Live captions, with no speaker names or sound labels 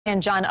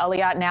And John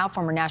Ullyot, now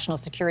former national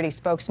security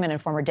spokesman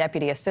and former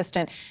deputy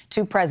assistant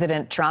to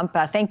President Trump.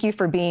 Thank you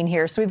for being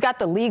here. So we've got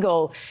the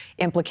legal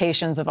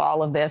implications of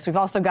all of this. We've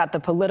also got the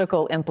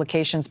political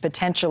implications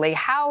potentially.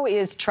 How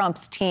is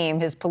Trump's team,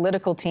 his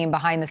political team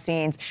behind the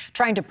scenes,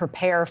 trying to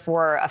prepare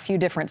for a few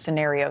different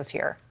scenarios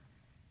here?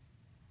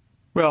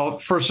 Well,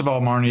 first of all,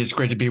 Marni, it's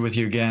great to be with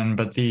you again.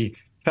 But the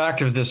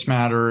fact of this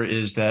matter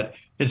is that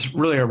it's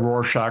really a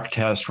Rorschach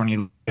test when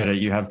you look at it.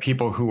 You have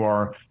people who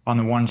are on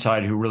the one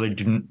side who really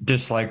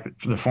dislike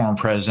the former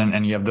president,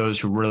 and you have those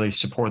who really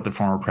support the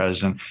former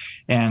president,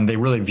 and they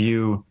really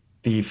view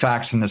the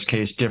facts in this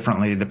case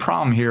differently. The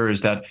problem here is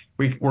that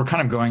we're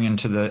kind of going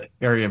into the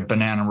area of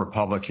banana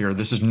republic here.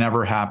 This has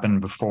never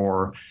happened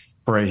before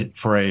for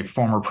a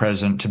former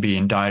president to be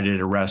indicted,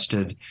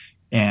 arrested,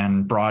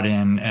 and brought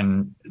in.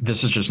 And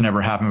this has just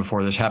never happened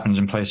before. This happens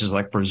in places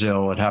like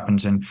Brazil. It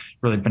happens in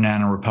really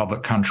banana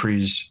republic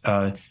countries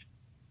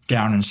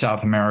down in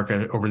South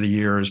America over the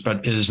years, but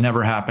it has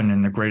never happened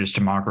in the greatest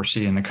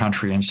democracy in the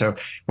country. And so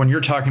when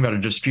you're talking about a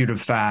dispute of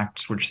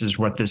facts, which is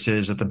what this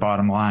is at the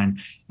bottom line,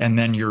 and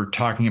then you're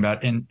talking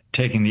about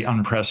taking the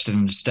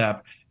unprecedented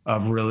step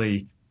of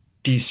really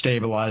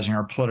destabilizing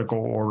our political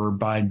order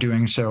by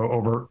doing so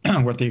over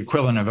what the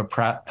equivalent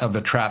of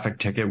a traffic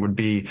ticket would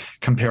be,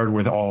 compared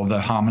with all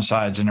the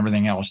homicides and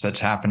everything else that's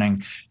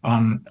happening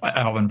on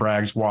Alvin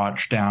Bragg's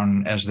watch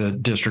down as the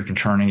district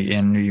attorney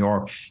in New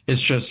York. It's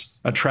just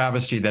a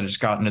travesty that it's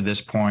gotten to this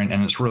point,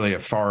 and it's really a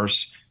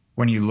farce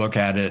when you look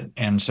at it.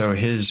 And so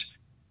his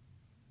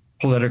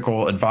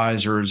political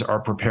advisors are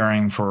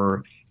preparing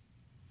for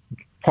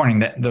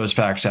pointing those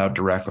facts out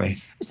directly.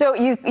 So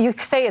you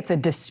say it's a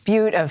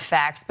dispute of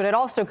facts, but it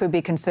also could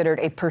be considered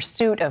a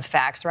pursuit of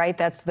facts, right?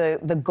 That's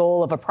the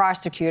goal of a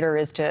prosecutor,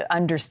 is to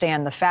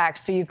understand the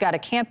facts. So you've got a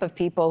camp of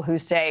people who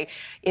say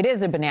it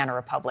is a banana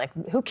republic.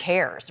 Who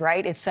cares,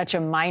 right? It's such a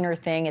minor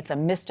thing. It's a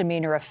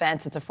misdemeanor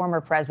offense. It's a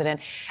former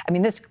president. I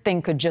mean, this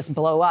thing could just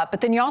blow up.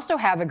 But then you also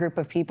have a group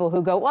of people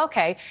who go, well,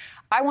 okay,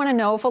 I want to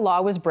know if a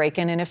law was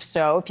broken, and if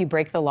so, if you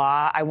break the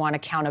law, I want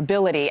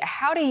accountability.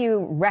 How do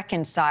you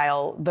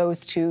reconcile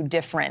those two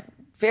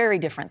very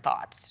different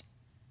thoughts?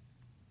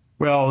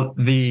 Well,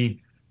 the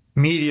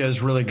media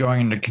is really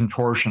going into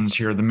contortions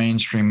here, the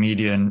mainstream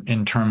media,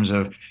 in terms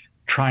of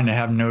trying to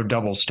have no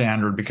double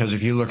standard. Because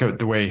if you look at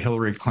the way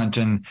Hillary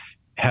Clinton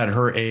had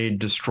her aide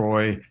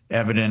destroy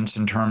evidence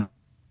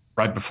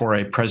right before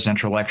a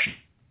presidential election,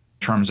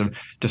 terms of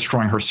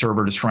destroying her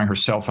server, destroying her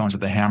cell phones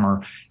with a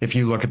hammer. If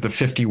you look at the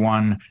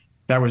 51,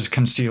 that was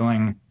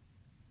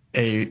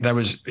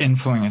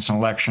influencing an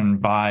election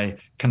by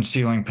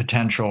concealing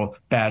potential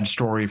bad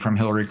story from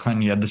Hillary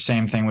Clinton. You had the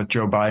same thing with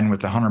Joe Biden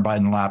with the Hunter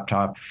Biden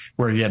laptop,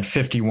 where you had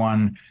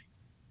 51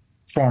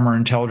 former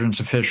intelligence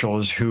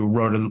officials who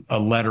wrote a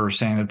letter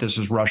saying that this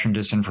was Russian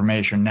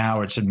disinformation. Now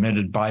it's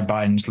admitted by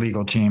Biden's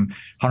legal team,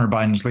 Hunter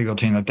Biden's legal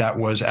team, that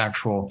was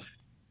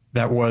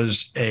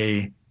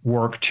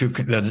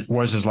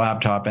his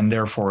laptop, and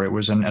therefore it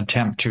was an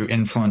attempt to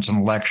influence an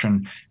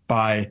election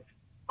by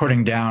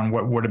putting down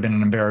what would have been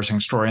an embarrassing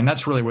story. And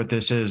that's really what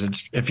this is.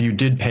 It's, if you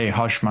did pay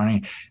hush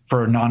money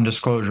for a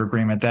non-disclosure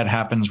agreement, that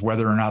happens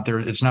whether or not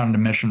it's not an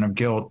admission of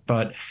guilt,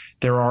 but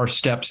there are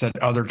steps that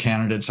other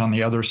candidates on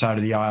the other side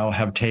of the aisle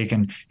have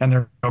taken, and there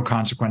are no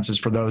consequences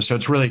for those. So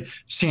it's really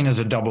seen as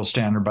a double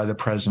standard by the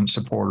president's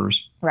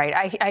supporters.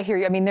 Right. I hear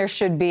you. I mean, there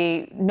should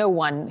be no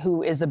one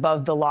who is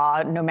above the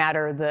law, no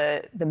matter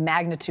the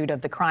magnitude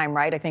of the crime,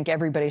 right? I think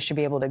everybody should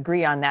be able to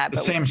agree on that. The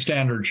same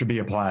standard should be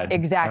applied.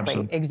 Exactly.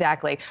 Absolutely.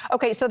 Exactly.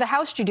 Okay, so the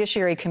House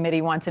Judiciary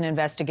Committee wants an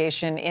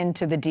investigation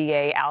into the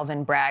DA,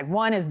 Alvin Bragg.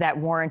 One, is that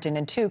warranted?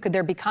 And two, could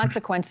there be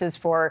consequences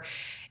for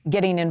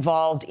getting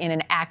involved in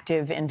an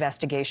active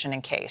investigation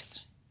and case?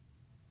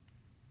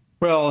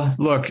 Well,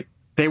 look,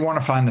 they want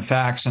to find the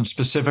facts, and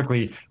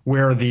specifically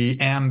where the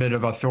ambit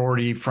of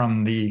authority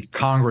from the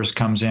Congress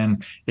comes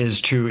in is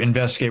to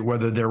investigate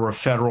whether there were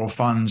federal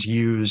funds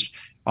used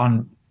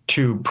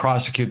to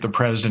prosecute the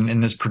president in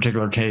this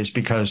particular case.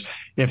 Because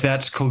if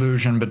that's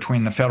collusion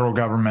between the federal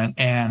government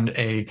and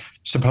a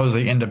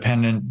supposedly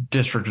independent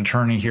district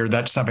attorney here,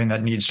 that's something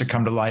that needs to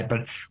come to light.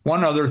 But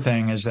one other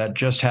thing is that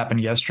just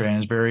happened yesterday and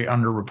is very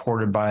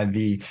underreported by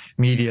the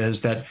media,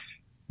 is that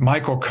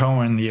Michael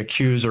Cohen, the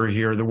accuser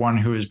here, the one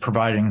who is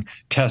providing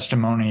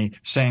testimony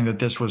saying that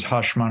this was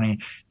hush money,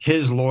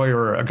 his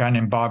lawyer, a guy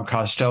named Bob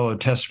Costello,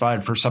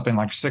 testified for something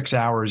like 6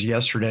 hours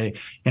yesterday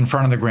in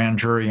front of the grand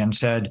jury and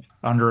said,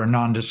 under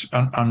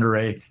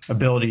a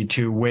ability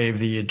to waive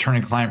the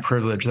attorney-client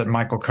privilege that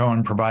Michael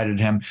Cohen provided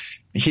him,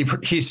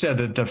 he said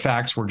that the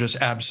facts were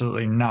just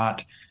absolutely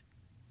not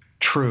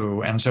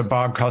true. And so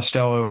Bob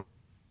Costello,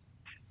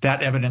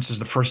 that evidence is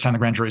the first time the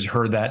grand jury's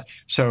heard that.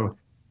 So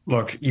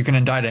look, you can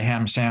indict a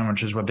ham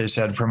sandwich, is what they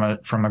said from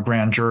a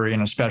grand jury,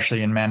 and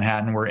especially in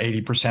Manhattan, where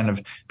 80% of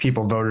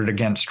people voted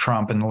against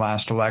Trump in the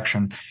last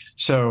election.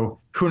 So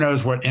who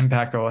knows what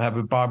impact they'll have.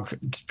 But Bob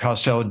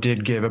Costello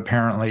did give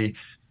apparently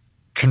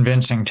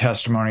convincing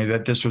testimony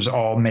that this was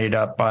all made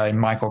up by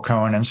Michael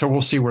Cohen. And so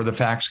we'll see where the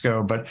facts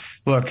go. But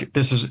look,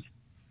 this is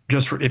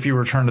just if you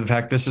return to the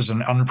fact this is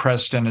an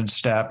unprecedented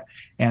step.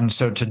 And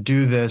so to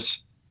do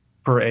this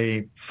for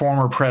a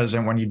former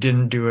president when you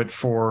didn't do it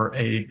for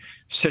a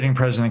sitting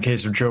president in the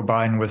case of Joe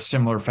Biden with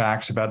similar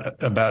facts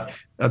about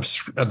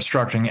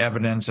obstructing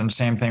evidence, and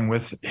same thing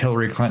with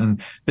Hillary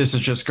Clinton. This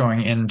is just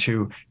going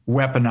into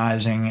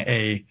weaponizing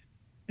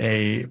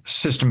a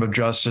system of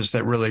justice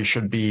that really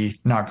should be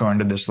not going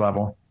to this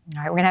level.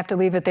 All right, we're going to have to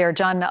leave it there.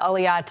 John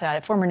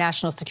Ullyot, former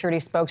national security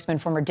spokesman,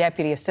 former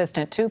deputy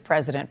assistant to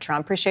President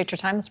Trump. Appreciate your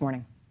time this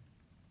morning.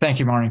 Thank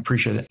you, Marni.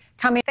 Appreciate it.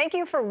 Thank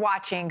you for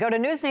watching. Go to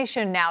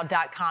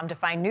newsnationnow.com to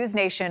find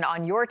NewsNation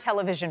on your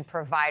television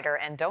provider.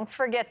 And don't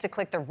forget to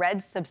click the red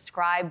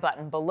subscribe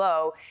button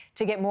below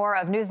to get more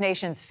of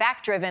NewsNation's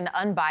fact-driven,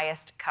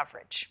 unbiased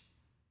coverage.